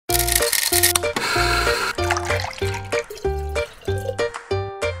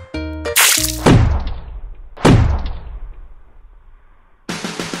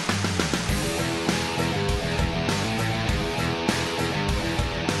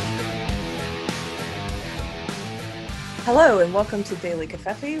Hello and welcome to Daily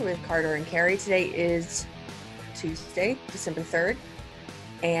Covfefe with Carter and Keri. Today is Tuesday, December 3rd,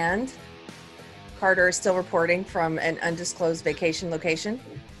 and Carter is still reporting from an undisclosed vacation location.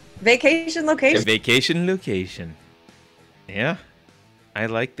 Vacation location? A vacation location. Yeah, I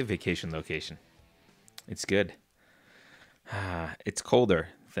like the vacation location. It's good. It's colder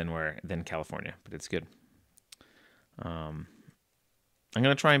than California, but it's good. I'm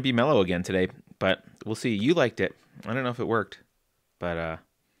gonna try and be mellow again today, but we'll see. You liked it. I don't know if it worked, but I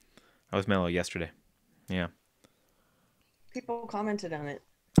was mellow yesterday. Yeah. People commented on it.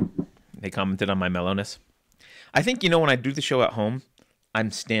 They commented on my mellowness. I think, when I do the show at home,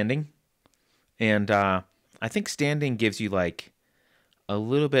 I'm standing, and I think standing gives you like a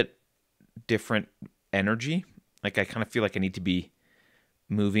little bit different energy. Like I kind of feel like I need to be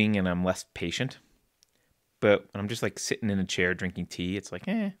moving, and I'm less patient. But when I'm just like sitting in a chair drinking tea, it's like,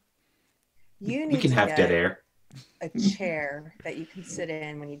 You we need can to have get dead air. a chair that you can sit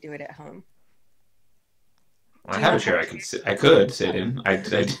in when you do it at home. I have a chair I could sit in. I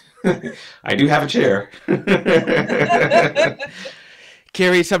do have a chair.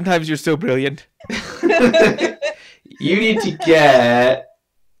 Keri, sometimes you're so brilliant. You need to get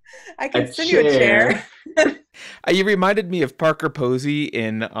I can send you a chair. You reminded me of Parker Posey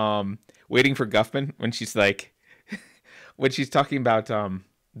in Waiting for Guffman when she's like, when she's talking about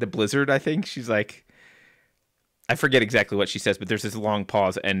the blizzard. I think she's like, I forget exactly what she says, but there's this long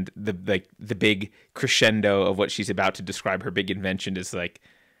pause, and the big crescendo of what she's about to describe her big invention is like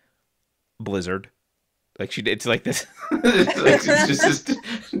blizzard. Like it's like this, it's just this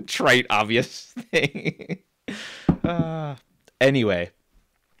trite, obvious thing. Anyway,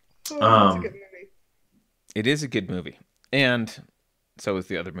 It's a good movie. it is a good movie, and so is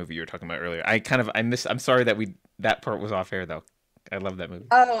the other movie you were talking about earlier. I'm sorry that part was off air though. I love that movie.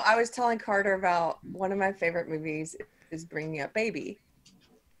 Oh, I was telling Carter about one of my favorite movies is Bringing Up Baby.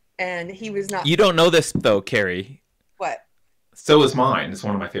 And he was not... You don't know this though, Keri. What? So is mine. It's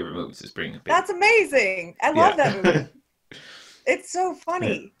one of my favorite movies, is Bringing Up Baby. That's amazing. I love that movie. It's so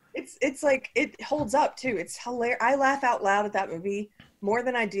funny. Yeah. It's like, it holds up too. It's hilarious. I laugh out loud at that movie more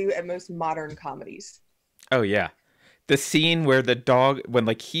than I do at most modern comedies. Oh yeah. The scene where the dog, when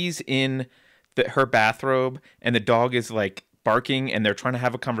like he's in her bathrobe and the dog is like barking and they're trying to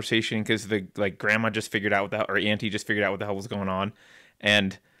have a conversation because the like grandma just figured out or auntie just figured out what the hell was going on,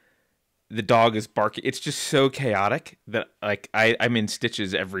 and the dog is barking. It's just so chaotic that like I'm in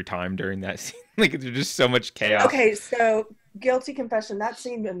stitches every time during that scene. Like there's just so much chaos. Okay, so guilty confession, that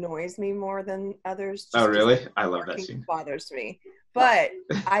scene annoys me more than others. Oh really? I love that scene. Bothers me. But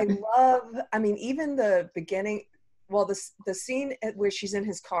even the beginning, well, the scene where she's in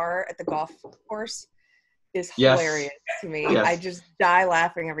his car at the golf course is hilarious to me. Yes. I just die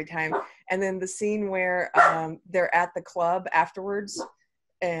laughing every time. And then the scene where they're at the club afterwards,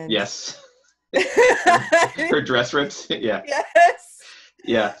 and yes, her dress rips. Yeah. Yes.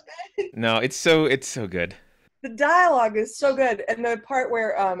 Yeah. No, it's so good. The dialogue is so good, and the part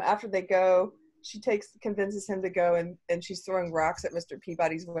where after they go, she convinces him to go, and she's throwing rocks at Mr.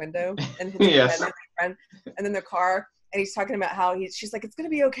 Peabody's window, and his yes. friend, and then the car, and he's talking about how she's like, it's gonna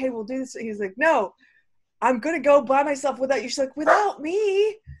be okay, we'll do this. He's like, no, I'm gonna go by myself without you. She's like, without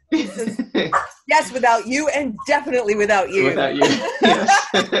me? He says, yes, without you, and definitely without you. Without you.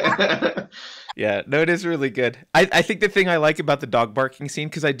 Yes. Yeah, no, it is really good. I think the thing I like about the dog barking scene,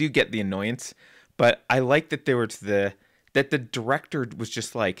 because I do get the annoyance, but I like that that the director was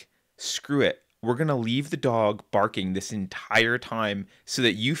just like, screw it. We're going to leave the dog barking this entire time so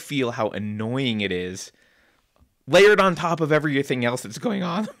that you feel how annoying it is, layered on top of everything else that's going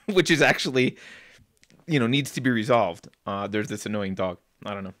on, which is actually, needs to be resolved. There's this annoying dog.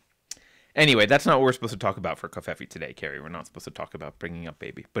 I don't know. Anyway, that's not what we're supposed to talk about for Covfefe today, Keri. We're not supposed to talk about Bringing Up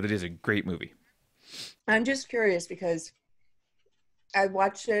Baby, but it is a great movie. I'm just curious because I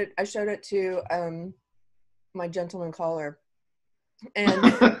watched it. I showed it to my gentleman caller. And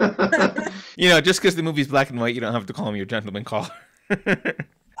just because the movie's black and white, you don't have to call him your gentleman caller.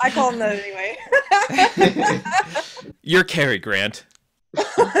 I call him that anyway. You're Keri Grant.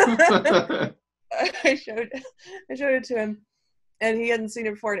 I showed it to him, and he hadn't seen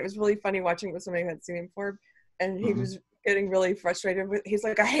it before, and it was really funny watching it with somebody who hadn't seen it before, and he was getting really frustrated with. He's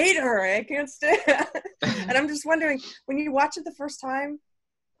like, I hate her. I can't stand. And I'm just wondering, when you watch it the first time,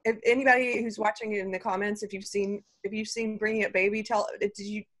 if anybody who's watching it in the comments, if you've seen Bringing Up Baby,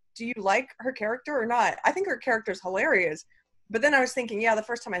 do you like her character or not? I think her character is hilarious, but then I was thinking, the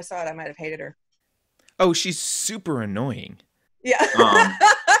first time I saw it, I might have hated her. Oh, she's super annoying. Yeah.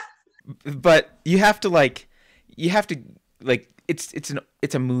 But you have to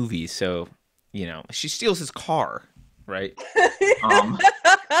it's a movie, so she steals his car, right? Um,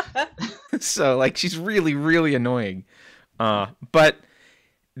 So like she's really, really annoying. But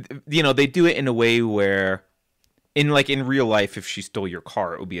you know, they do it in a way where in real life, if she stole your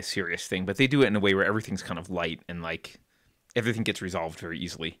car, it would be a serious thing. But they do it in a way where everything's kind of light and like everything gets resolved very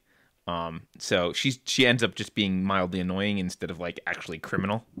easily. So she ends up just being mildly annoying instead of like actually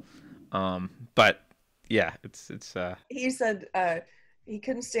criminal. But yeah, it's He said he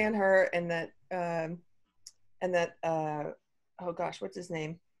couldn't stand her, and that oh gosh, what's his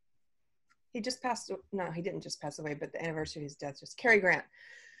name? He just passed. No, he didn't just pass away, but the anniversary of his death, just Cary Grant.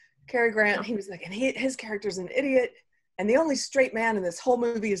 Cary Grant. He was like, and his character's an idiot, and the only straight man in this whole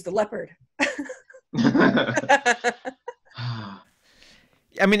movie is the leopard.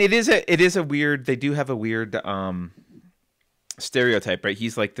 I mean, it is a weird. They do have a weird stereotype, right?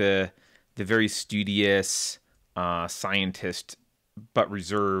 He's like the very studious scientist, but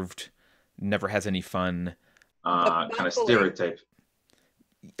reserved, never has any fun. kind of stereotype.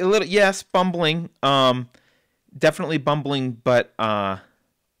 A little, yes, bumbling. Definitely bumbling, but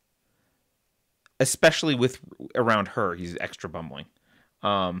especially with around her, he's extra bumbling.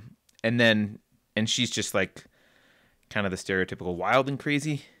 And she's just like kind of the stereotypical wild and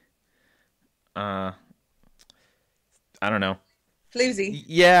crazy. I don't know. Floozy.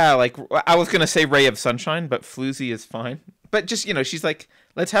 Yeah, like I was gonna say ray of sunshine, but floozy is fine. But just, you know, she's like,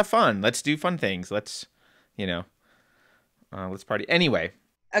 let's have fun, let's do fun things, let's, you know, let's party. Anyway,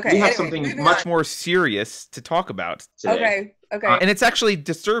 Okay. We have anyway, something moving much on. more serious to talk about Today. Okay. Okay. and it's actually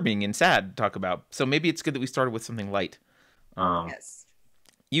disturbing and sad to talk about. So maybe it's good that we started with something light. Yes.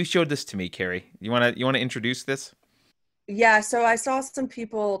 You showed this to me, Keri. You wanna introduce this? Yeah. So I saw some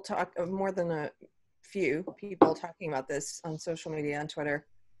people talk, more than a few people talking about this on social media, on Twitter,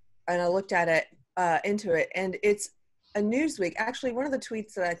 and I looked at it, into it, and it's a Newsweek. Actually, one of the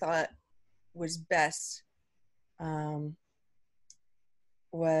tweets that I thought was best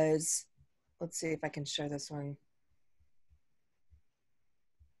was, let's see if I can share this one.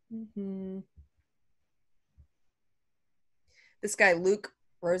 This guy, Luke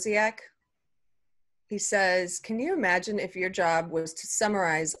Rosiak, he says, can you imagine if your job was to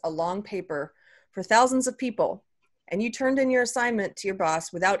summarize a long paper for thousands of people and you turned in your assignment to your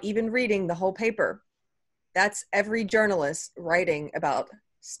boss without even reading the whole paper? That's every journalist writing about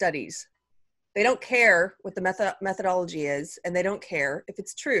studies. They don't care what the methodology is, and they don't care if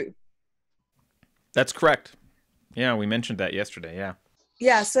it's true. That's correct. Yeah, we mentioned that yesterday. Yeah.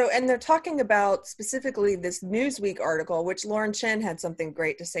 Yeah, so, and they're talking about specifically this Newsweek article, which Lauren Chen had something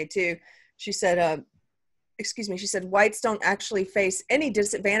great to say too. She said, she said, whites don't actually face any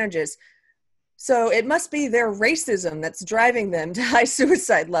disadvantages. So it must be their racism that's driving them to high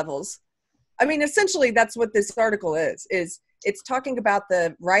suicide levels. I mean, essentially that's what this article is it's talking about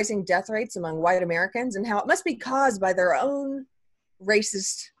the rising death rates among white Americans and how it must be caused by their own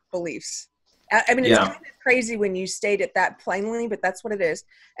racist beliefs. I mean, it's kind of crazy when you state it that plainly, but that's what it is.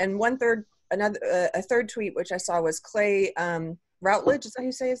 And a third tweet, which I saw, was Clay Routledge. Is that how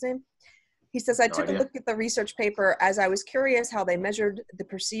you say his name? He says, I took a look at the research paper as I was curious how they measured the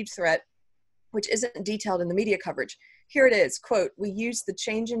perceived threat, which isn't detailed in the media coverage. Here it is, quote, we used the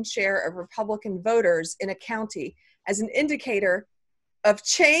change in share of Republican voters in a county as an indicator of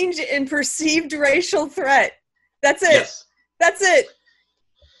change in perceived racial threat. That's it. Yes. That's it.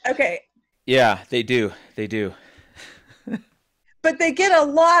 Okay. Yeah, they do. They do. But they get a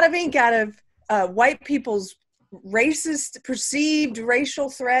lot of ink out of white people's racist, perceived racial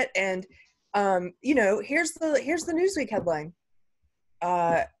threat. And, you know, here's the Newsweek headline.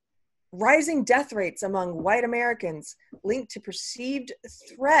 Rising death rates among white Americans linked to perceived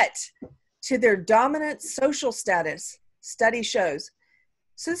threat to their dominant social status, study shows.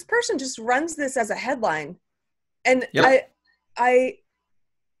 So this person just runs this as a headline. And Yep.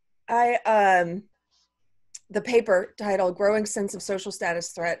 the paper titled Growing Sense of Social Status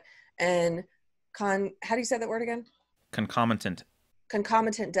Threat and how do you say that word again? Concomitant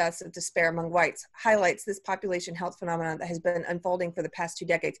Deaths of despair among whites highlights this population health phenomenon that has been unfolding for the past 2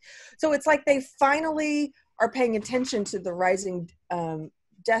 decades. So it's like they finally are paying attention to the rising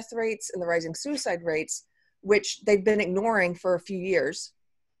death rates and the rising suicide rates, which they've been ignoring for a few years.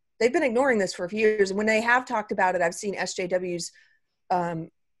 They've been ignoring this for a few years. And when they have talked about it, I've seen SJWs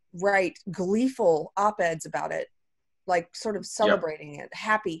write gleeful op-eds about it, like sort of celebrating it,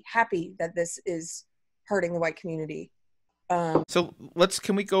 happy that this is hurting the white community. So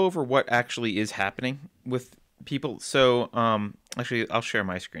can we go over what actually is happening with people? So actually, I'll share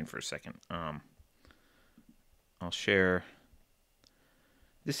my screen for a second. I'll share.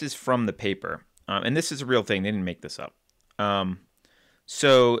 This is from the paper, and this is a real thing. They didn't make this up.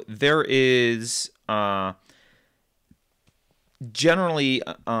 So there is generally,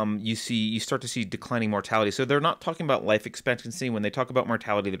 you start to see declining mortality. So they're not talking about life expectancy. When they talk about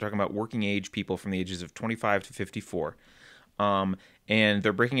mortality, they're talking about working age people from the ages of 25 to 54. And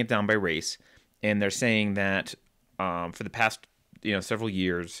they're breaking it down by race. And they're saying that for the past several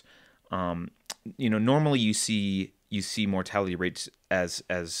years, normally you see mortality rates as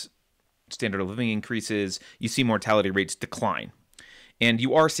standard of living increases, you see mortality rates decline. And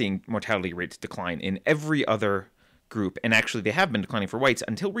you are seeing mortality rates decline in every other group. And actually, they have been declining for whites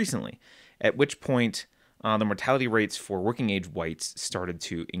until recently, at which point the mortality rates for working age whites started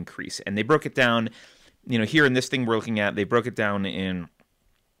to increase. And they broke it down, here in this thing we're looking at, they broke it down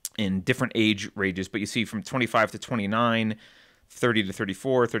in different age ranges. But you see from 25 to 29, 30 to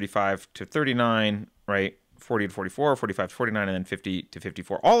 34, 35 to 39, right? 40 to 44, 45 to 49, and then 50 to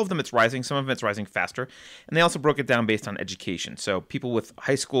 54. All of them, it's rising. Some of them, it's rising faster. And they also broke it down based on education. So people with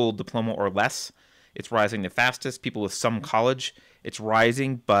high school diploma or less, it's rising the fastest. People with some college, it's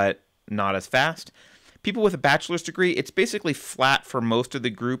rising, but not as fast. People with a bachelor's degree, it's basically flat for most of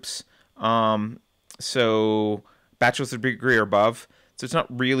the groups. So bachelor's degree or above. So it's not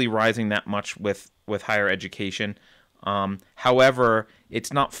really rising that much with higher education. However,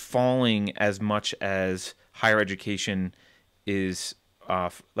 it's not falling as much as higher education is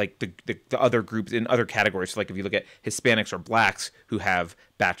like the other groups in other categories. So like if you look at Hispanics or blacks who have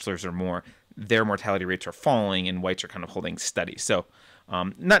bachelors or more, their mortality rates are falling and whites are kind of holding steady. So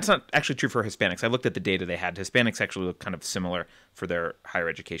that's not actually true for Hispanics. I looked at the data they had. Hispanics actually look kind of similar for their higher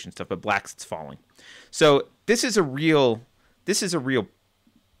education stuff, but blacks, it's falling. So this is a real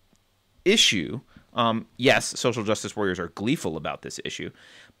issue. Yes, social justice warriors are gleeful about this issue,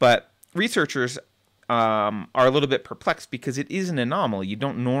 but researchers are a little bit perplexed because it is an anomaly. You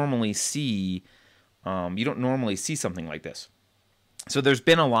don't normally see something like this. So there's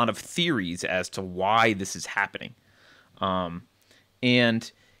been a lot of theories as to why this is happening,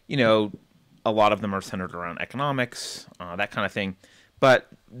 and a lot of them are centered around economics, that kind of thing. But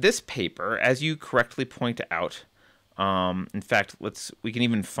this paper, as you correctly point out, in fact, we can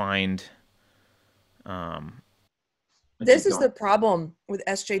even find. This is the problem with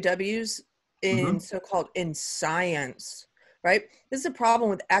SJWs in so-called in science, right? This is a problem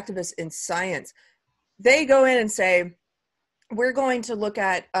with activists in science. They go in and say, we're going to look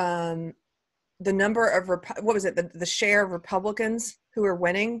at the number of, the share of Republicans who are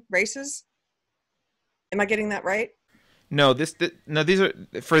winning races. Am I getting that right? No, these are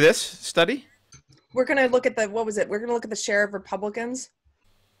for this study. We're going to look at we're going to look at the share of Republicans.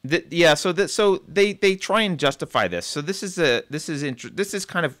 So they try and justify this. So this is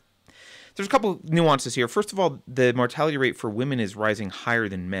kind of, there's a couple nuances here. First of all, the mortality rate for women is rising higher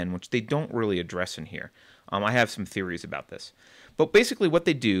than men, which they don't really address in here. I have some theories about this, but basically what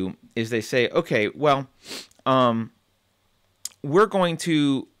they do is they say, okay, well, we're going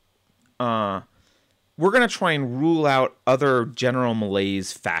to try and rule out other general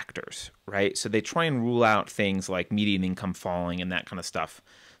malaise factors, right? So they try and rule out things like median income falling and that kind of stuff.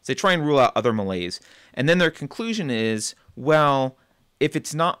 So they try and rule out other malaise. And then their conclusion is, well, if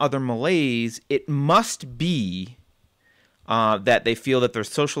it's not other malaise, it must be that they feel that their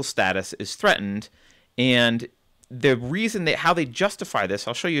social status is threatened. And the reason how they justify this,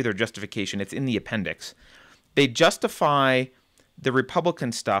 I'll show you their justification. It's in the appendix. They justify the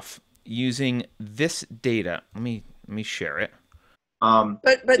Republican stuff using this data. Let me share it.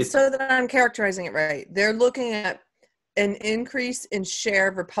 But so that I'm characterizing it right, they're looking at an increase in share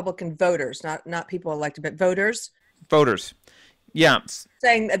of Republican voters, not people elected, but voters. Voters, yeah.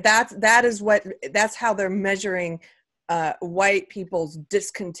 Saying that's how they're measuring white people's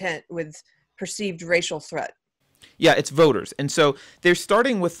discontent with perceived racial threat. Yeah, it's voters, and so they're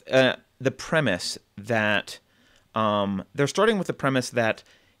starting with the premise that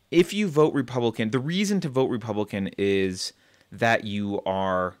if you vote Republican, the reason to vote Republican is that you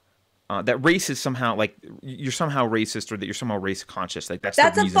are that race is somehow like you're somehow racist or that you're somehow race conscious. Like that's the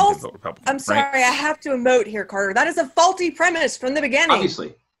reason to vote Republican. I'm sorry, right? I have to emote here, Carter. That is a faulty premise from the beginning.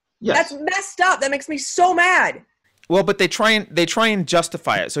 Obviously, yes. That's messed up. That makes me so mad. Well, but they try and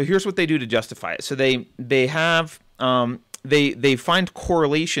justify it. So here's what they do to justify it. So they find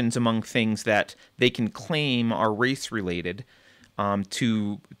correlations among things that they can claim are race related.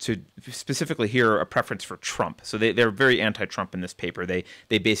 To specifically here a preference for Trump. So they're very anti-Trump in this paper. They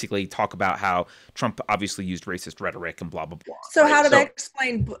basically talk about how Trump obviously used racist rhetoric and blah, blah, blah. So how do they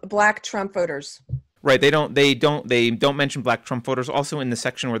explain black Trump voters? Right. They don't mention black Trump voters. Also in the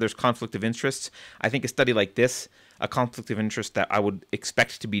section where there's conflict of interests, I think a study like this, a conflict of interest that I would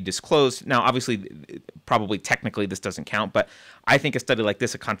expect to be disclosed. Now, obviously, probably technically this doesn't count, but I think a study like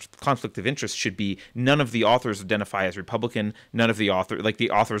this, a conflict of interest should be none of the authors identify as Republican. None of the the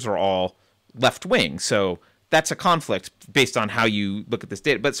authors are all left wing. So that's a conflict based on how you look at this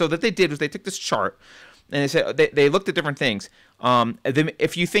data. But so what they did was they took this chart and they said they looked at different things.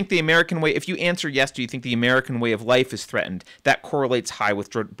 If you think the American way, if you answer yes, do you think the American way of life is threatened? That correlates high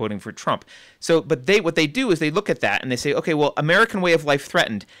with voting for Trump. So, but what they do is they look at that and they say, okay, well, American way of life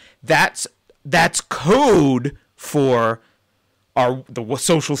threatened. That's code for the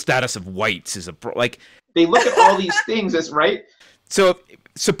social status of whites is like. They look at all these things as right. So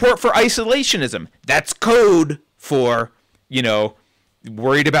support for isolationism. That's code for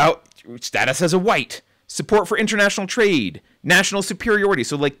worried about status as a white. Support for international trade, national superiority.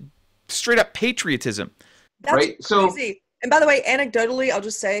 So like straight up patriotism. That's right. crazy. So, and by the way, anecdotally, I'll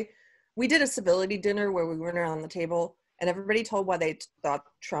just say we did a civility dinner where we went around the table and everybody told why they thought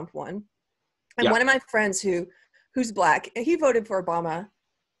Trump won. And one of my friends who's black, he voted for Obama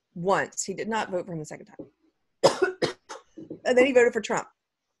once. He did not vote for him the second time. And then he voted for Trump.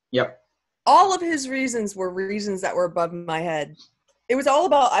 Yep. All of his reasons were reasons that were above my head. It was all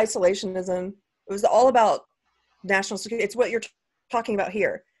about isolationism. It was all about national security. It's what you're talking about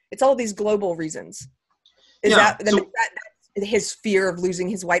here. It's all these global reasons. Is that his fear of losing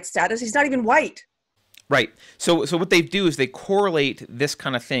his white status? He's not even white. Right. So what they do is they correlate this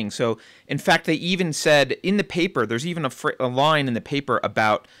kind of thing. So in fact, they even said in the paper, there's even a line in the paper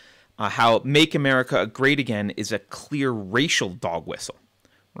about how "Make America Great Again" is a clear racial dog whistle.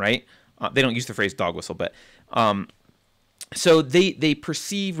 Right. They don't use the phrase dog whistle, but so they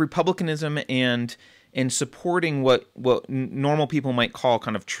perceive republicanism and supporting what normal people might call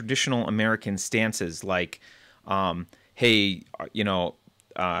kind of traditional American stances, like, hey,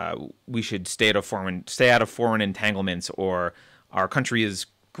 we should stay out of foreign entanglements, or our country is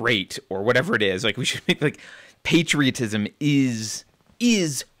great, or whatever it is. Like we should make, like, patriotism is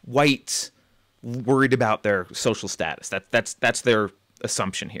whites worried about their social status. That's their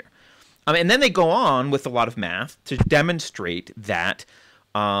assumption here. And then they go on with a lot of math to demonstrate that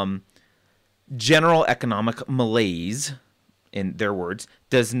general economic malaise, in their words,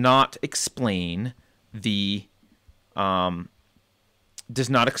 does not explain the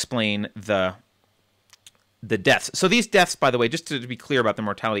deaths. So these deaths, by the way, just to be clear about the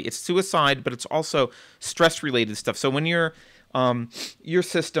mortality, it's suicide, but it's also stress-related stuff. So when your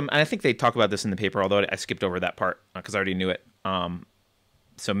system, and I think they talk about this in the paper, although I skipped over that part because I already knew it.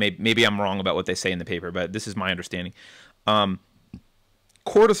 So maybe I'm wrong about what they say in the paper, but this is my understanding.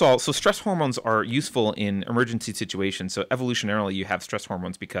 Cortisol, so stress hormones are useful in emergency situations. So evolutionarily, you have stress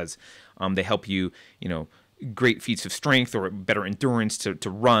hormones because they help you, great feats of strength or better endurance to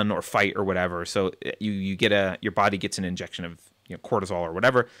run or fight or whatever. So you get your body gets an injection of cortisol or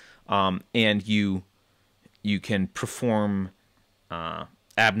whatever, and you can perform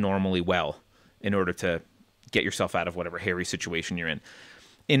abnormally well in order to get yourself out of whatever hairy situation you're in.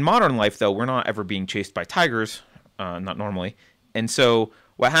 In modern life, though, we're not ever being chased by tigers, not normally. And so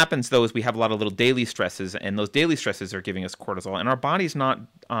what happens, though, is we have a lot of little daily stresses, and those daily stresses are giving us cortisol. And our body's not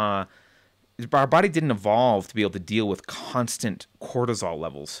our body didn't evolve to be able to deal with constant cortisol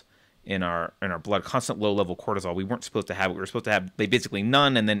levels in our blood, constant low-level cortisol. We weren't supposed to have it. We were supposed to have basically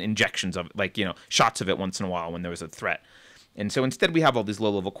none, and then injections of it, like, shots of it once in a while when there was a threat. And so instead we have all these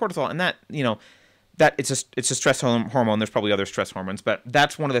low-level cortisol, and that, that it's a stress hormone. There's probably other stress hormones, but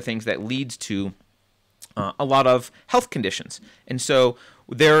that's one of the things that leads to a lot of health conditions. And so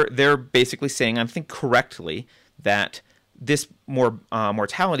they're basically saying, I think correctly, that this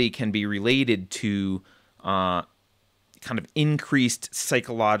mortality can be related to kind of increased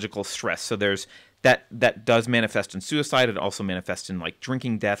psychological stress. So there's that does manifest in suicide. It also manifests in like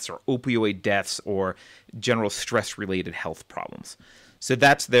drinking deaths or opioid deaths or general stress-related health problems. So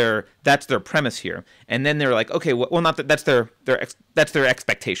that's their premise here, and then they're like, okay, well, not that that's their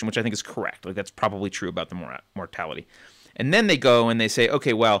expectation, which I think is correct. Like that's probably true about the mortality, and then they go and they say,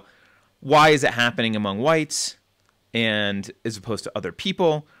 okay, well, why is it happening among whites, and as opposed to other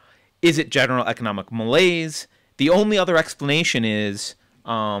people? Is it general economic malaise? The only other explanation is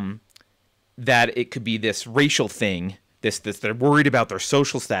that it could be this racial thing. This they're worried about their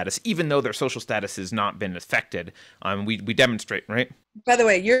social status, even though their social status has not been affected. We demonstrate, right? By the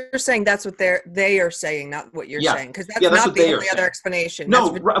way, you're saying that's what they are saying, not what you're saying, because that's not the only other explanation.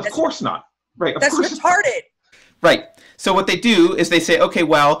 No, of course not. Right? That's retarded. Right. So what they do is they say, okay,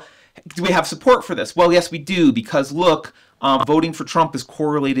 well, do we have support for this? Well, yes, we do, because look, voting for Trump is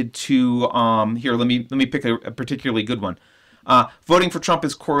correlated to here. Let me pick a particularly good one. Voting for Trump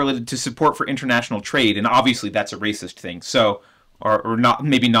is correlated to support for international trade, and obviously that's a racist thing. So, or not,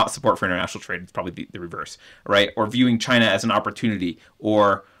 maybe not support for international trade. It's probably the reverse, right? Or viewing China as an opportunity,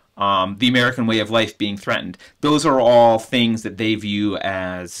 or the American way of life being threatened. Those are all things that they view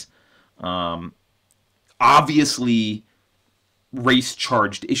as obviously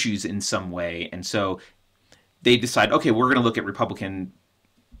race-charged issues in some way, and so they decide, okay, we're going to look at Republican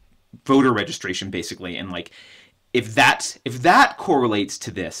voter registration, basically, and like, if that correlates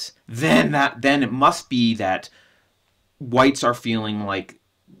to this, then it must be that whites are feeling like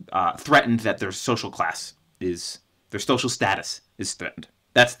threatened, that their social status is threatened.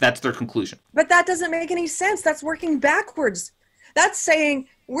 That's their conclusion. But that doesn't make any sense. That's working backwards. That's saying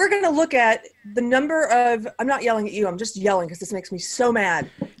we're going to look at the number of. I'm not yelling at you. I'm just yelling because this makes me so mad.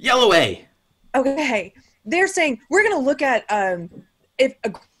 Yell away. Okay. They're saying we're going to look at if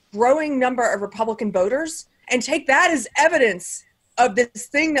a growing number of Republican voters and take that as evidence of this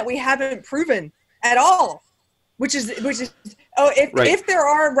thing that we haven't proven at all, which is if there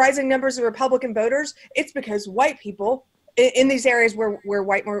are rising numbers of Republican voters, it's because white people in these areas where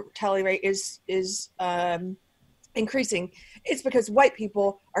white mortality rate is increasing. It's because white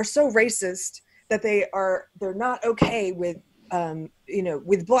people are so racist that they're not okay with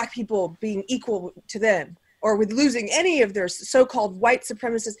with black people being equal to them, or with losing any of their so-called white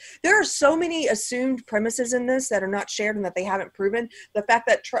supremacists. There are so many assumed premises in this that are not shared and that they haven't proven. The fact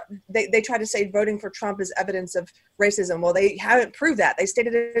that they try to say voting for Trump is evidence of racism. Well, they haven't proved that. They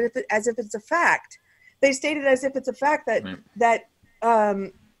stated it as if it's a fact. They stated as if it's a fact that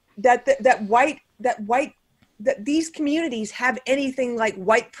these communities have anything like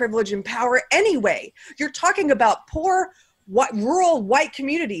white privilege and power anyway. You're talking about poor rural white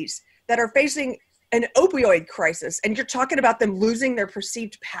communities that are facing an opioid crisis, and you're talking about them losing their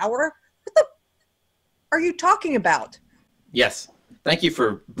perceived power? What the are you talking about? Yes. Thank you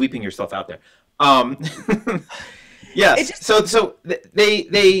for bleeping yourself out there. Yes. So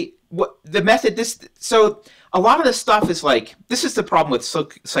the method, so a lot of this stuff is like, this is the problem with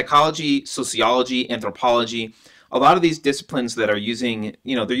psychology, sociology, anthropology. A lot of these disciplines that are using,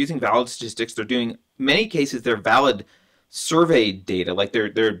 they're using valid statistics. They're doing, many cases, they're valid survey data, like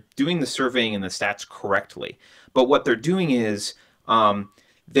they're doing the surveying and the stats correctly. But what they're doing is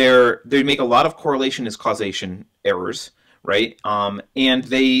they make a lot of correlation as causation errors, right? And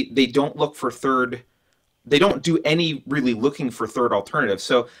they don't look for they don't do any really looking for third alternatives.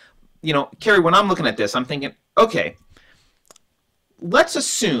 So, Keri, when I'm looking at this, I'm thinking, okay, let's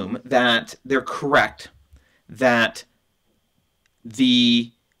assume that they're correct, that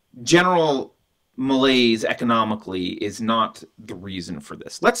the general malaise economically is not the reason for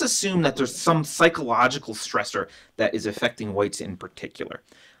this. Let's assume that there's some psychological stressor that is affecting whites in particular.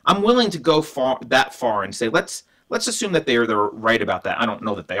 I'm willing to go that far and say, let's assume that they're right about that. I don't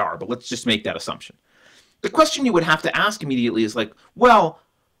know that they are, but let's just make that assumption. The question you would have to ask immediately is like, well,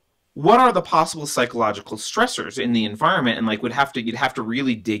 what are the possible psychological stressors in the environment? And like, you'd have to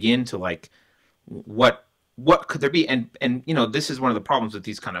really dig into like, what could there be? And this is one of the problems with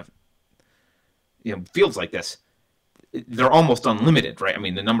these kind of fields like this. They're almost unlimited, right? I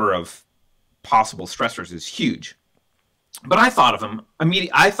mean, the number of possible stressors is huge. But I thought of them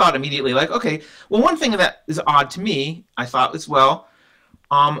immediately like, okay, well, one thing that is odd to me, I thought was, well,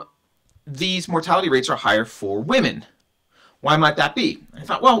 these mortality rates are higher for women. Why might that be? I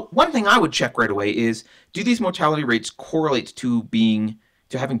thought, well, one thing I would check right away is, do these mortality rates correlate to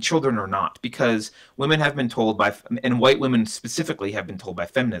having children or not? Because women have been told and white women specifically have been told by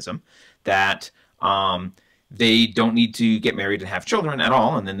feminism that they don't need to get married and have children at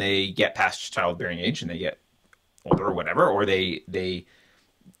all, and then they get past childbearing age and they get older or whatever, or they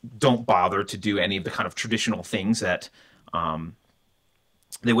don't bother to do any of the kind of traditional things that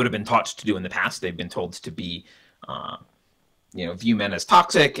they would have been taught to do in the past. They've been told to be, view men as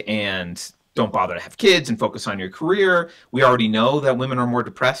toxic and don't bother to have kids and focus on your career. We already know that women are more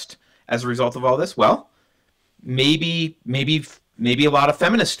depressed as a result of all this. Well, maybe a lot of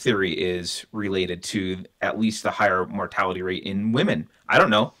feminist theory is related to at least the higher mortality rate in women. I don't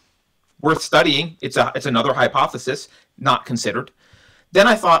know. Worth studying. It's another hypothesis not considered. Then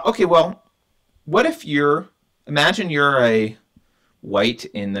I thought, okay, well, what if imagine you're a white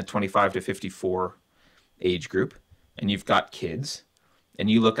in the 25 to 54 age group, and you've got kids, and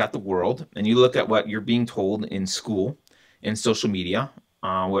you look at the world, and you look at what you're being told in school, in social media,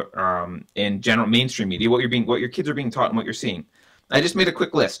 in general mainstream media, what your kids are being taught and what you're seeing. I just made a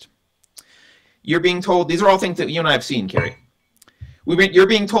quick list. You're being told, these are all things that you and I have seen, Keri. You're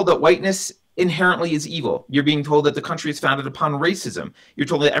being told that whiteness inherently is evil. You're being told that the country is founded upon racism. You're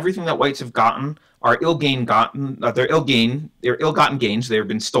told that everything that whites have gotten are they're ill-gotten gains. They've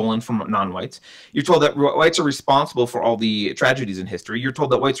been stolen from non-whites. You're told that whites are responsible for all the tragedies in history. You're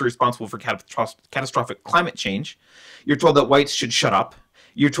told that whites are responsible for catastrophic climate change. You're told that whites should shut up.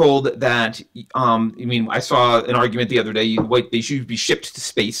 You're told that, I saw an argument the other day, they should be shipped to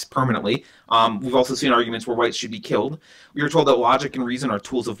space permanently. We've also seen arguments where whites should be killed. You're told that logic and reason are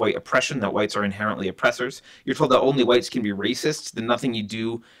tools of white oppression, that whites are inherently oppressors. You're told that only whites can be racists, that nothing you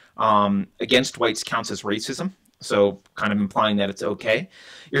do against whites counts as racism. So kind of implying that it's okay.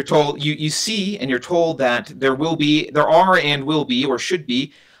 You're told, you see, and you're told that there are and will be, or should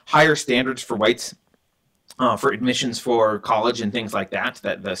be, higher standards for whites for admissions for college and things like that,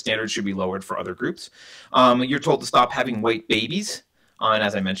 that the standards should be lowered for other groups. You're told to stop having white babies. And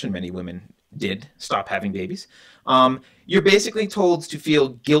as I mentioned, many women did stop having babies. You're basically told to feel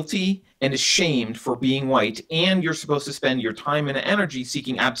guilty and ashamed for being white, and you're supposed to spend your time and energy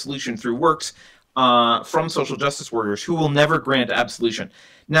seeking absolution through works from social justice warriors who will never grant absolution.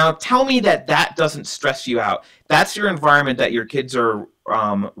 Now, tell me that that doesn't stress you out. That's your environment that your kids are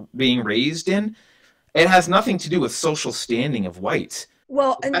being raised in. It has nothing to do with social standing of whites.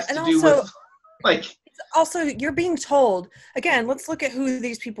 Well, and also, like, also you're being told, again, let's look at who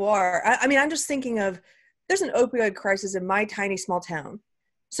these people are. I mean, I'm just thinking of, there's an opioid crisis in my tiny small town.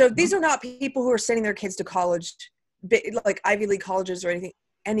 So these are not people who are sending their kids to college, like Ivy League colleges or anything.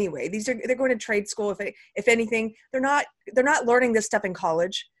 Anyway, they're going to trade school. If anything, they're not learning this stuff in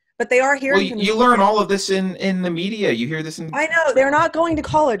college. But they are hearing. Well, you learn all of this in the media. You hear this in. I know they're not going to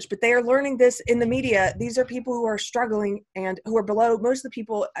college, but they are learning this in the media. These are people who are struggling and who are below. Most of the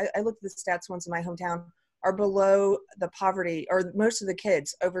people, I looked at the stats once in my hometown, are below the poverty, or most of the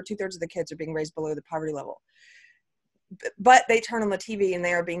kids, over 2/3 of the kids are being raised below the poverty level. But they turn on the TV and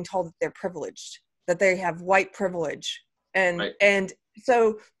they are being told that they're privileged, that they have white privilege, and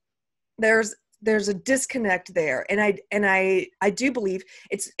so there's a disconnect there. And I do believe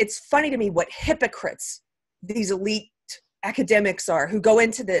it's funny to me what hypocrites these elite academics are, who go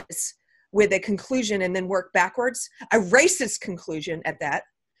into this with a conclusion and then work backwards, a racist conclusion at that,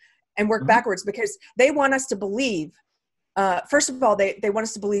 and work backwards, because they want us to believe, first of all, they want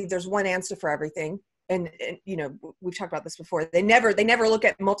us to believe there's one answer for everything. And we've talked about this before. They never look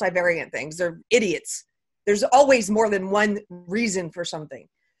at multivariate things. They're idiots. There's always more than one reason for something.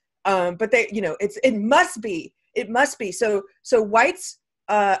 But it must be. So whites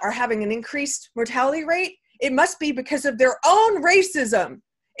are having an increased mortality rate. It must be because of their own racism.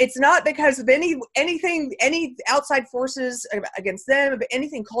 It's not because of any outside forces against them,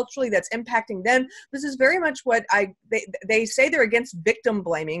 anything culturally that's impacting them. This is very much what they say they're against victim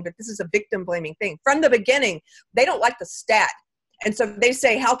blaming, but this is a victim blaming thing. From the beginning, they don't like the stat. And so they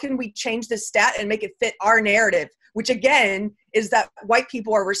say, how can we change this stat and make it fit our narrative? Which again is that white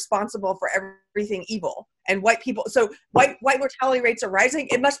people are responsible for everything evil, and white mortality rates are rising.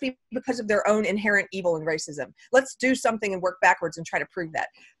 It must be because of their own inherent evil and racism. Let's do something and work backwards and try to prove that.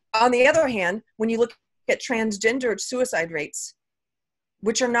 On the other hand, when you look at transgender suicide rates,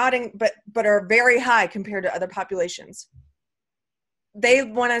 which are not but are very high compared to other populations, they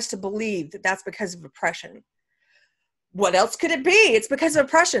want us to believe that that's because of oppression. What else could it be? It's because of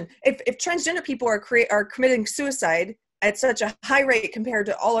oppression. If transgender people are committing suicide at such a high rate compared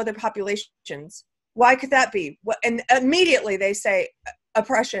to all other populations, why could that be? And immediately they say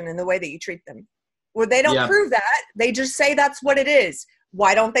oppression in the way that you treat them. Well, they don't prove that. They just say that's what it is.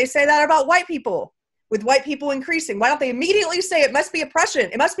 Why don't they say that about white people? With white people increasing, why don't they immediately say it must be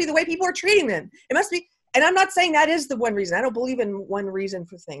oppression? It must be the way people are treating them. It must be. And I'm not saying that is the one reason. I don't believe in one reason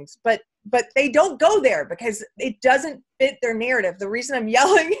for things, but they don't go there because it doesn't fit their narrative. The reason I'm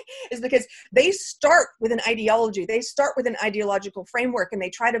yelling is because they start with an ideology. They start with an ideological framework, and they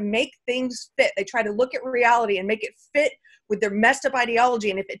try to make things fit. They try to look at reality and make it fit with their messed up ideology.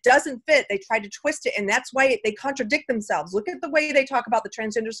 And if it doesn't fit, they try to twist it. And that's why they contradict themselves. Look at the way they talk about the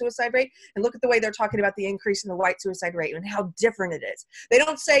transgender suicide rate, and look at the way they're talking about the increase in the white suicide rate and how different it is. They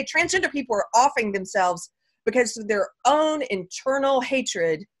don't say transgender people are offing themselves because of their own internal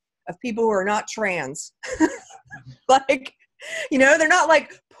hatred of people who are not trans. Like, they're not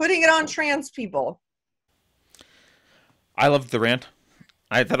like putting it on trans people. I loved the rant.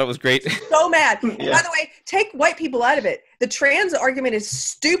 I thought it was great. So mad. Yeah. And by the way, take white people out of it. The trans argument is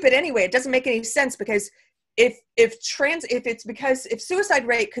stupid anyway. It doesn't make any sense, because if suicide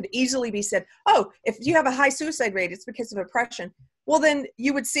rate could easily be said, oh, if you have a high suicide rate, it's because of oppression. Well, then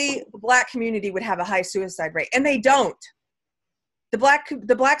you would see the Black community would have a high suicide rate, and they don't. The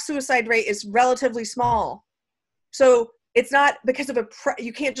black suicide rate is relatively small. So It's not because of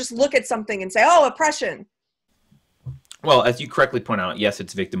you can't just look at something and say, oh, oppression. Well, as you correctly point out, yes,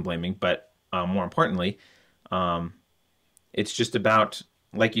 it's victim blaming, but more importantly, it's just about,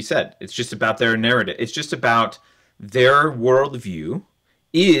 like you said, it's just about their narrative. It's just about their worldview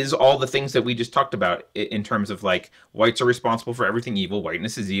is all the things that we just talked about in terms of like whites are responsible for everything evil,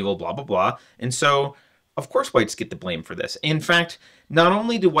 whiteness is evil, blah, blah, blah. And so, of course, whites get the blame for this. In fact, not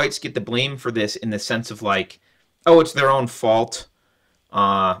only do whites get the blame for this in the sense of like, oh, it's their own fault,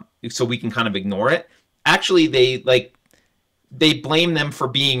 so we can kind of ignore it. Actually, they blame them for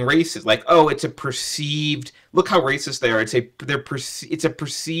being racist. Like, oh, it's a perceived, look how racist they are. It's a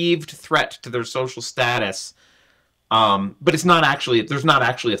perceived threat to their social status. But it's not actually, there's not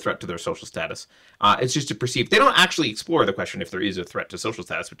actually a threat to their social status. It's just a perceived. They don't actually explore the question if there is a threat to social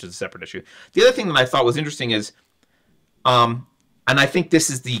status, which is a separate issue. The other thing that I thought was interesting is, and I think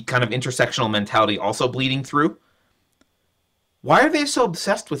this is the kind of intersectional mentality also bleeding through. Why are they so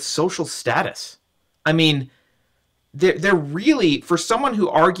obsessed with social status? I mean, they're really, for someone who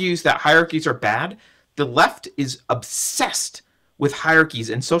argues that hierarchies are bad, the left is obsessed with hierarchies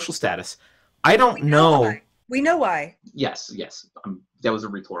and social status. I don't know. We know why. Yes. That was a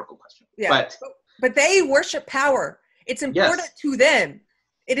rhetorical question. Yeah. But they worship power. It's important to them.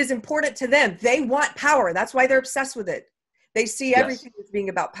 It is important to them. They want power. That's why they're obsessed with it. They see everything as being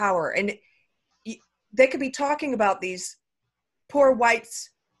about power. And they could be talking about these poor whites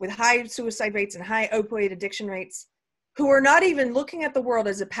with high suicide rates and high opioid addiction rates who are not even looking at the world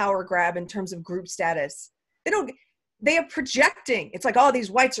as a power grab in terms of group status. They are projecting. It's like, oh,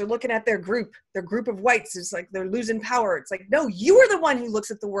 these whites are looking at their group of whites. It's like they're losing power. It's like, no, you are the one who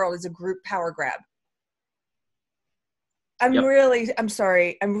looks at the world as a group power grab. I'm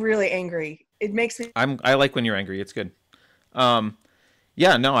sorry. I'm really angry. It makes me. I like when you're angry. It's good.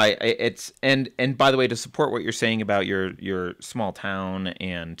 Yeah, no, it's and by the way, to support what you're saying about your small town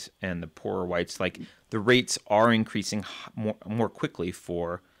and the poorer whites, like the rates are increasing more quickly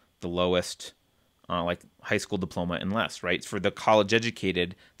for the lowest, like high school diploma and less, right? For the college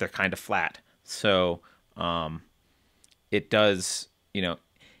educated, they're kind of flat. So it does,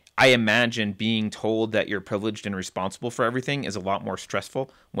 I imagine being told that you're privileged and responsible for everything is a lot more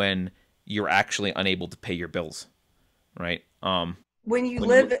stressful when you're actually unable to pay your bills, right? When you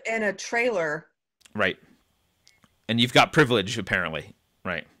live in a trailer. Right. And you've got privilege, apparently.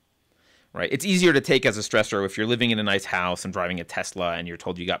 Right. It's easier to take as a stressor if you're living in a nice house and driving a Tesla and you're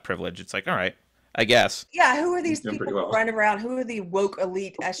told you got privilege. It's like, all right, I guess. Yeah, who are these people who run around? Who are the woke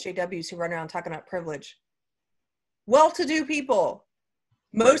elite SJWs who run around talking about privilege? Well-to-do people,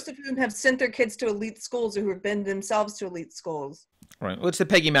 most of whom have sent their kids to elite schools or who have been themselves to elite schools. Right. Well, it's the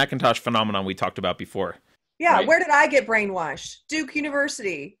Peggy McIntosh phenomenon we talked about before. Yeah, right. Where did I get brainwashed? Duke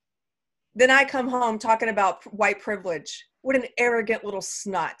University. Then I come home talking about white privilege. What an arrogant little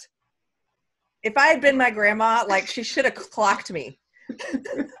snot. If I had been my grandma, like, she should have clocked me.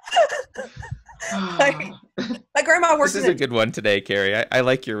 My grandma worked This is a good one today, Keri. I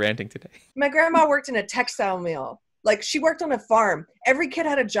like your ranting today. My grandma worked in a textile mill. Like, she worked on a farm. Every kid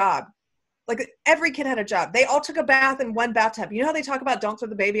had a job. Like, every kid had a job. They all took a bath in one bathtub. You know how they talk about don't throw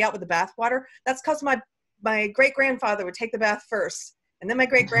the baby out with the bath water? That's because my great-grandfather would take the bath first, and then my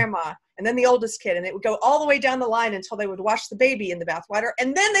great-grandma, and then the oldest kid, and it would go all the way down the line until they would wash the baby in the bathwater,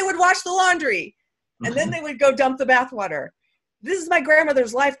 and then they would wash the laundry, and then they would go dump the bathwater. This is my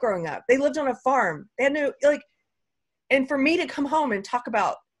grandmother's life growing up. They lived on a farm. They had no, like, and for me to come home and talk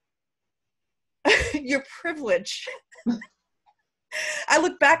about your privilege, I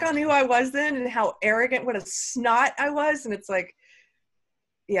look back on who I was then and how arrogant, what a snot I was, and it's like,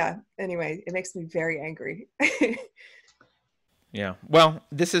 yeah, anyway, it makes me very angry. Yeah. Well,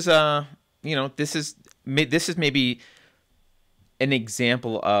 this is this is maybe an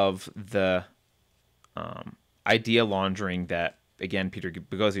example of the idea laundering that, again, Peter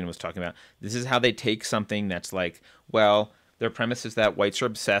Boghossian was talking about. This is how they take something that's like, well, their premise is that whites are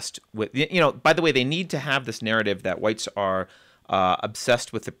obsessed with, by the way, they need to have this narrative that whites are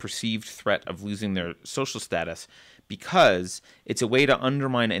obsessed with the perceived threat of losing their social status, because it's a way to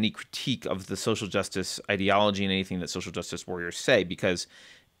undermine any critique of the social justice ideology and anything that social justice warriors say. Because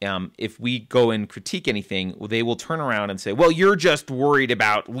if we go and critique anything, they will turn around and say, well, you're just worried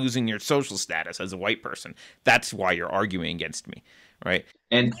about losing your social status as a white person. That's why you're arguing against me, right?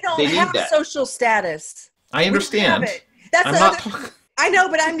 And we don't have social status. I understand. I know,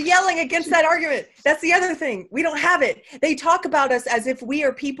 but I'm yelling against that argument. That's the other thing. We don't have it. They talk about us as if we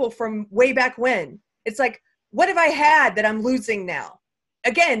are people from way back when. It's like, what have I had that I'm losing now?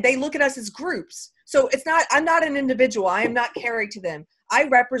 Again, they look at us as groups. So I'm not an individual. I am not Keri to them. I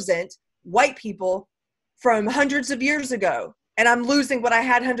represent white people from hundreds of years ago, and I'm losing what I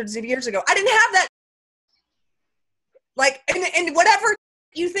had hundreds of years ago. I didn't have that. Like, and whatever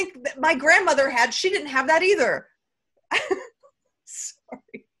you think that my grandmother had, she didn't have that either.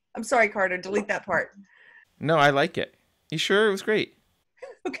 Sorry. I'm sorry, Carter. Delete that part. No, I like it. You sure? It was great.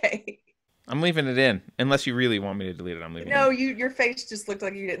 Okay. I'm leaving it in. Unless you really want me to delete it, I'm leaving it in. No, your face just looked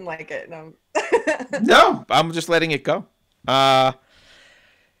like you didn't like it. No. No, I'm just letting it go. No,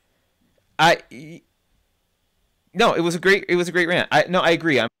 it was a great rant. I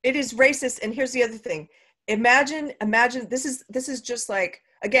agree. It is racist, and here's the other thing. Imagine this is just like,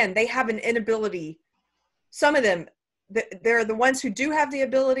 again, they have an inability. Some of them, they're the ones who do have the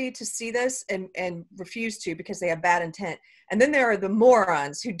ability to see this and refuse to because they have bad intent. And then there are the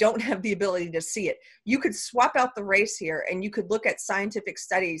morons who don't have the ability to see it. You could swap out the race here, and you could look at scientific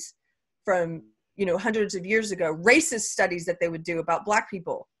studies from, hundreds of years ago, racist studies that they would do about Black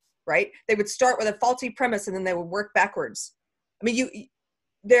people, right? They would start with a faulty premise and then they would work backwards. I mean,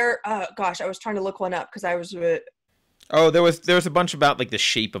 I was trying to look one up because I was there was a bunch about like the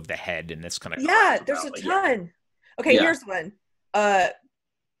shape of the head and this kind of there's a ton. Okay, here's one.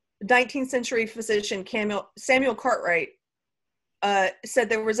 19th century physician Samuel Cartwright said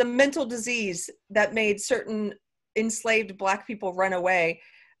there was a mental disease that made certain enslaved Black people run away.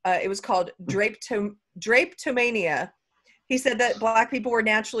 It was called drapetomania. He said that Black people were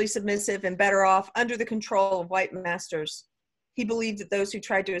naturally submissive and better off under the control of white masters. He believed that those who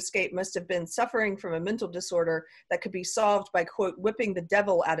tried to escape must have been suffering from a mental disorder that could be solved by, quote, whipping the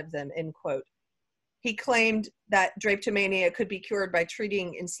devil out of them, end quote. He claimed that drapetomania could be cured by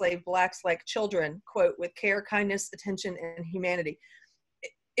treating enslaved Blacks like children, quote, with care, kindness, attention, and humanity.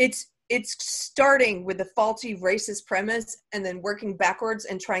 It's starting with a faulty racist premise and then working backwards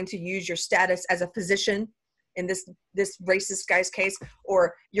and trying to use your status as a physician in this racist guy's case,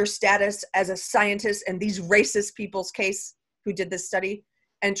 or your status as a scientist in these racist people's case who did this study,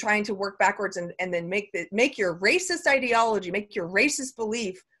 and trying to work backwards and then make your racist ideology, make your racist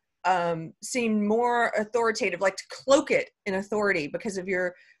belief seem more authoritative, like to cloak it in authority because of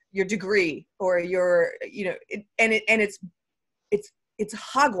your degree or your, it's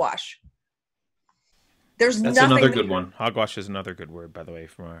hogwash. That's another good one. Hogwash is another good word, by the way,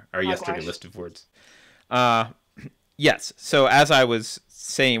 from our yesterday list of words. Yes. So as I was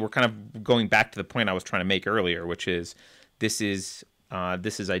saying, we're kind of going back to the point I was trying to make earlier, which is this is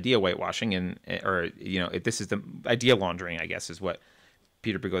idea whitewashing, this is the idea laundering, I guess, is what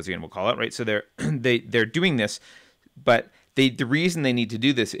Peter Boghossian will call it, right? So they're doing this, but the reason they need to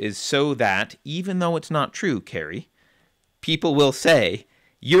do this is so that even though it's not true, Keri, people will say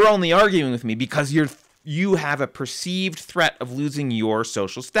you're only arguing with me because you have a perceived threat of losing your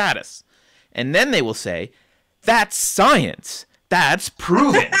social status, and then they will say that's science, that's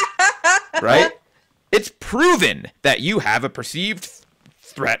proven, right? It's proven that you have a perceived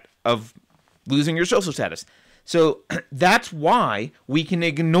threat of losing your social status. So that's why we can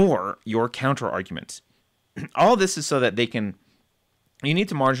ignore your counter arguments. All this is so that you need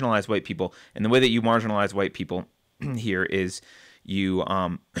to marginalize white people. And the way that you marginalize white people here is you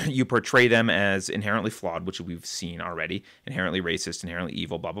portray them as inherently flawed, which we've seen already, inherently racist, inherently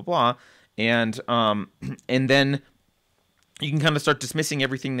evil, blah, blah, blah. And then you can kind of start dismissing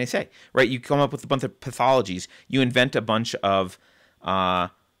everything they say, right? You come up with a bunch of pathologies. You invent a bunch of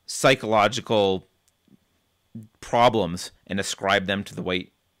psychological problems and ascribe them to the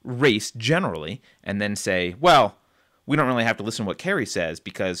white race generally, and then say, well, we don't really have to listen to what Keri says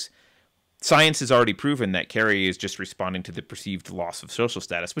because science has already proven that Keri is just responding to the perceived loss of social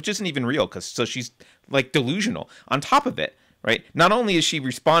status, which isn't even real so she's like delusional. On top of it, right? Not only is she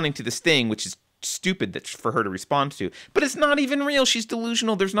responding to this thing, which is stupid that's for her to respond to, but it's not even real. She's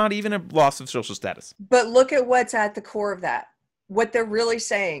delusional. There's not even a loss of social status. But look at what's at the core of that. What they're really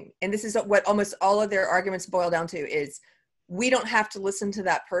saying, and this is what almost all of their arguments boil down to, is we don't have to listen to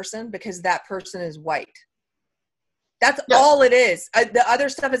that person because that person is white. That's all it is. The other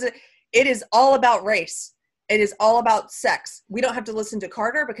stuff it is all about race. It is all about sex. We don't have to listen to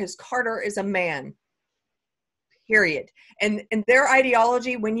Carter because Carter is a man. Period. And their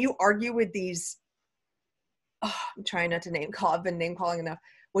ideology, when you argue with these, I'm trying not to name call, I've been name calling enough.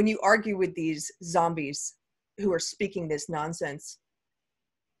 When you argue with these zombies who are speaking this nonsense,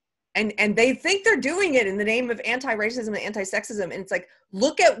 and they think they're doing it in the name of anti-racism and anti-sexism, and it's like,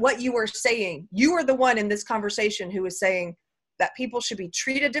 look at what you are saying. You are the one in this conversation who is saying that people should be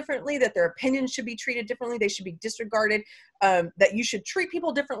treated differently, that their opinions should be treated differently, they should be disregarded, that you should treat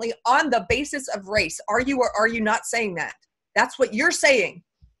people differently on the basis of race. Are you or are you not saying that? That's what you're saying.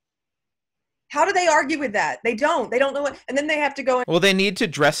 How do they argue with that? They don't know what, and then they have to go. Well, they need to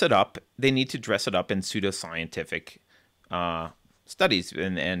dress it up. They need to dress it up in pseudoscientific studies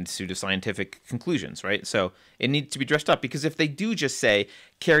and pseudoscientific conclusions, right? So it needs to be dressed up, because if they do just say,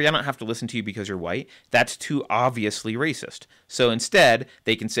 Keri, I don't have to listen to you because you're white, that's too obviously racist. So instead,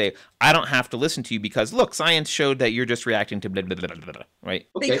 they can say, I don't have to listen to you because, look, science showed that you're just reacting to blah, blah, blah, blah, blah, right?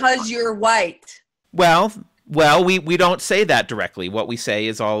 Okay. Because you're white. Well, we don't say that directly. What we say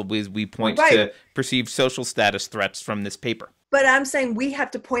is always we point to perceived social status threats from this paper. But I'm saying we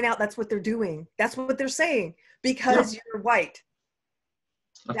have to point out that's what they're doing. That's what they're saying. Because you're white.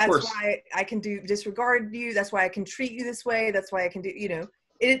 That's why I can disregard you. That's why I can treat you this way. That's why I can do,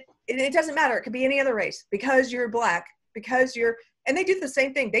 it doesn't matter. It could be any other race. Because you're black, and they do the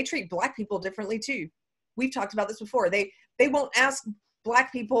same thing. They treat black people differently too. We've talked about this before. They won't ask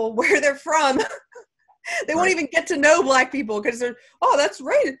black people where they're from. They won't even get to know black people because they're, that's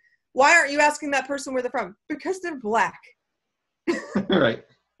right. Why aren't you asking that person where they're from? Because they're black. Right.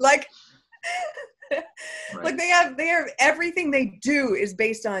 Like they have everything they do is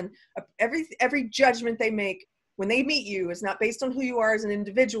based on every judgment they make when they meet you is not based on who you are as an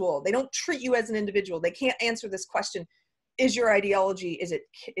individual. They don't treat you as an individual. They can't answer this question. Is your ideology, is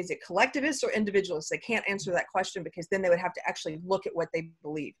it collectivist or individualist? They can't answer that question because then they would have to actually look at what they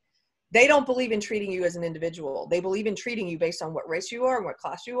believe. They don't believe in treating you as an individual. They believe in treating you based on what race you are, what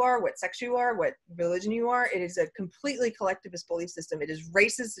class you are, what sex you are, what religion you are. It is a completely collectivist belief system. It is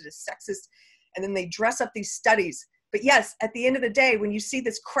racist. It is sexist. And then they dress up these studies. But yes, at the end of the day, when you see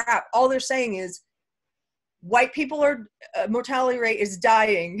this crap, all they're saying is white people are, mortality rate is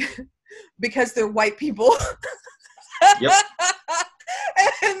dying because they're white people. Yep.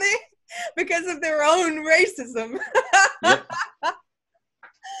 And because of their own racism. Yep.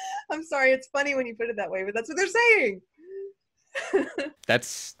 I'm sorry, it's funny when you put it that way, but that's what they're saying.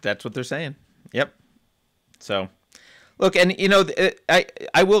 That's what they're saying. Yep. So, look, and I'm going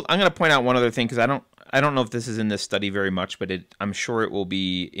to point out one other thing, because I don't know if this is in this study very much, but I'm sure it will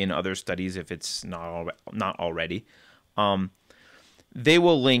be in other studies if it's not already. They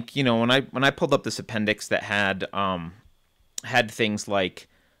will link, when I pulled up this appendix that had things like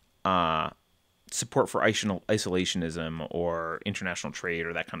support for isolationism or international trade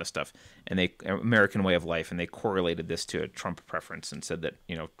or that kind of stuff, and American way of life, and they correlated this to a Trump preference and said that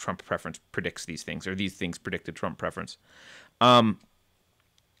Trump preference predicts these things, or these things predicted Trump preference. What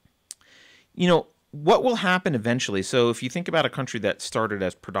will happen eventually? So if you think about a country that started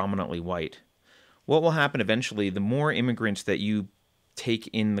as predominantly white, what will happen eventually? The more immigrants that you take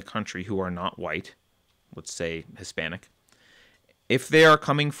in the country who are not white, let's say Hispanic, if they are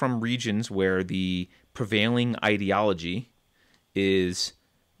coming from regions where the prevailing ideology is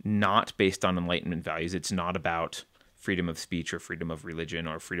not based on Enlightenment values, it's not about freedom of speech or freedom of religion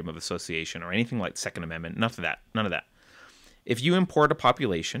or freedom of association or anything like Second Amendment, none of that. If you import a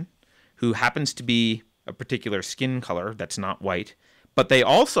population who happens to be a particular skin color that's not white, but they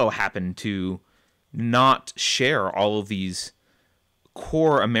also happen to not share all of these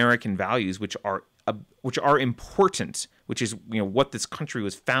core American values, which are important, which is what this country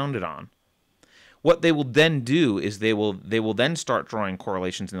was founded on. What they will then do is they will then start drawing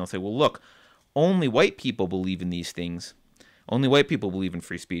correlations, and they'll say, well, look, only white people believe in these things. Only white people believe in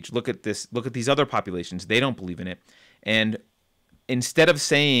free speech. Look at this. Look at these other populations. They don't believe in it. And instead of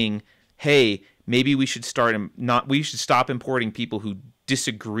saying, hey, maybe we should stop importing people who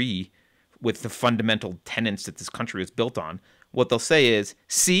disagree with the fundamental tenets that this country is built on, what they'll say is,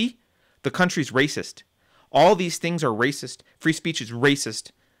 see, the country's racist. All these things are racist. Free speech is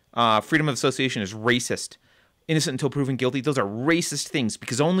racist. Freedom of association is racist. Innocent until proven guilty. Those are racist things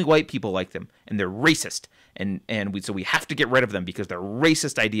because only white people like them, and they're racist. So we have to get rid of them because they're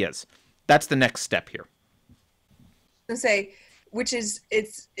racist ideas. That's the next step here. Which is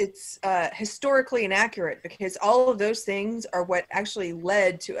it's historically inaccurate, because all of those things are what actually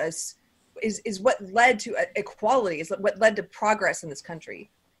led to us. Is what led to equality. Is what led to progress in this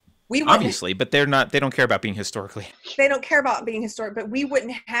country. Obviously, but they don't care about being historically. They don't care about being historic, but women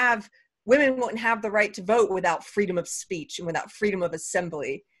wouldn't have the right to vote without freedom of speech and without freedom of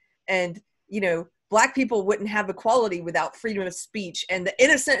assembly. And, black people wouldn't have equality without freedom of speech, and the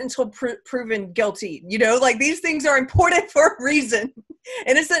innocent until proven guilty. These things are important for a reason.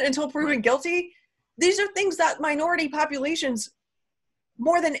 Innocent until proven guilty. These are things that minority populations,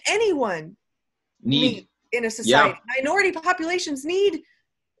 more than anyone, need in a society. Yeah. Minority populations need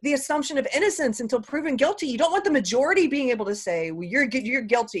the assumption of innocence until proven guilty. You don't want the majority being able to say, well, you're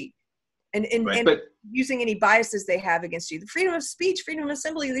guilty, and using any biases they have against you. The freedom of speech, freedom of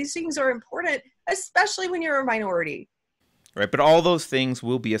assembly, these things are important, especially when you're a minority. right? But all those things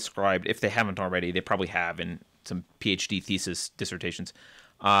will be ascribed, if they haven't already, they probably have in some PhD thesis dissertations.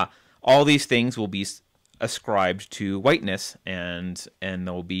 All these things will be ascribed to whiteness, and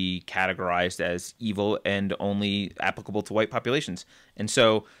they'll be categorized as evil and only applicable to white populations. And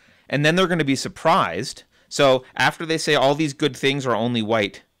then they're going to be surprised. So after they say all these good things are only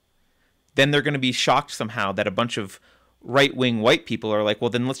white, then they're going to be shocked somehow that a bunch of right-wing white people are like, well,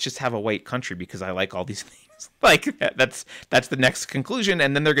 then let's just have a white country because I like all these things. Like, that's the next conclusion.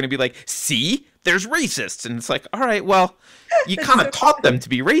 And then they're going to be like, see, there's racists. And it's like, all right, well, you kind of taught them to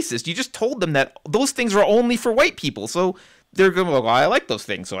be racist. You just told them that those things are only for white people. So they're going to go, well, I like those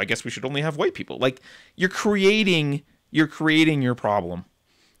things, so I guess we should only have white people. Like, you're creating your problem.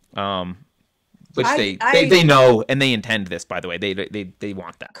 Which they know, and they intend this, by the way. They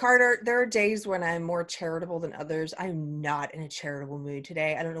want that. Carter, there are days when I'm more charitable than others. I'm not in a charitable mood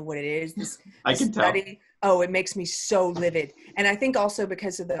today. I don't know what it is. This I can study, tell. Oh, it makes me so livid. And I think also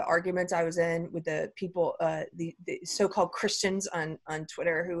because of the arguments I was in with the people, the so-called Christians on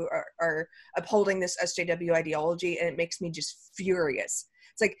Twitter who are upholding this SJW ideology, and it makes me just furious.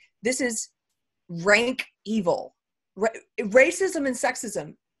 It's like, this is rank evil. Racism and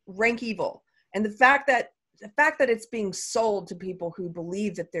sexism, rank evil. And the fact that it's being sold to people who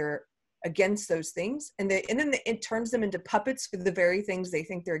believe that they're against those things, and then it turns them into puppets for the very things they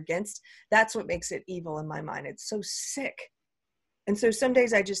think they're against, that's what makes it evil in my mind. It's so sick. And so some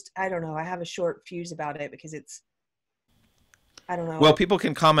days I don't know, I have a short fuse about it because I don't know. Well, people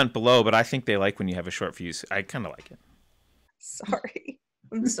can comment below, but I think they like when you have a short fuse. I kind of like it. Sorry.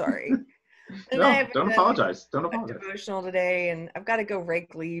 I'm sorry. No, don't apologize. Don't apologize. I'm emotional today, and I've got to go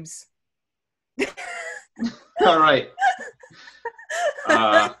rake leaves. All right.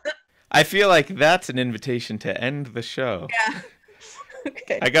 I feel like that's an invitation to end the show. Yeah.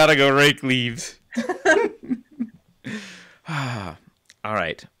 Okay. I gotta go rake leaves. All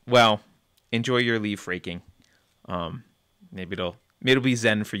right. Well, enjoy your leaf raking. Maybe it'll be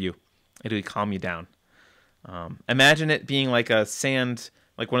zen for you. It'll calm you down. Imagine it being like a sand,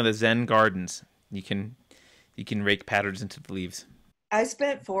 like one of the Zen gardens. You can rake patterns into the leaves. I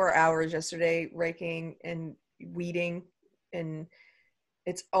spent 4 hours yesterday raking and weeding, and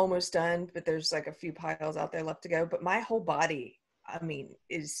it's almost done, but there's like a few piles out there left to go. But my whole body, I mean,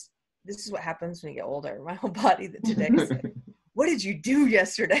 this is what happens when you get older. My whole body today is like, what did you do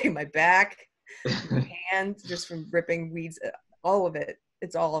yesterday? My back, my hands, just from ripping weeds, all of it.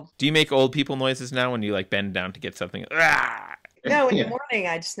 It's all. Do you make old people noises now when you like bend down to get something? No, in the morning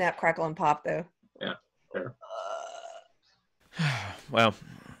I'd snap, crackle, and pop though. Yeah, fair. Well,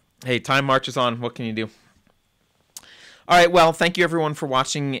 hey, time marches on. What can you do? All right, well, thank you everyone for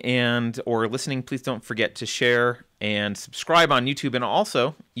watching or listening. Please don't forget to share and subscribe on YouTube. And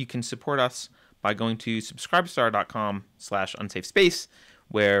also, you can support us by going to subscribestar.com/unsafespace,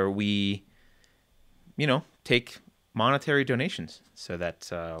 where we, take monetary donations so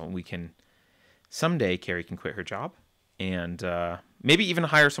that we can, someday Keri can quit her job and maybe even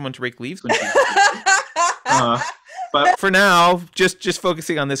hire someone to rake leaves. But for now, just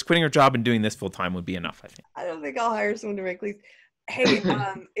focusing on this, quitting her job and doing this full time would be enough, I think. I don't think I'll hire someone to rake leaves. Hey,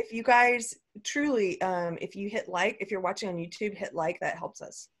 if you guys truly, if you hit like, if you're watching on YouTube, hit like, that helps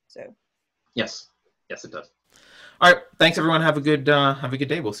us. So. Yes, it does. All right. Thanks everyone. Have a good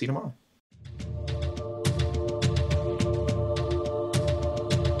day. We'll see you tomorrow.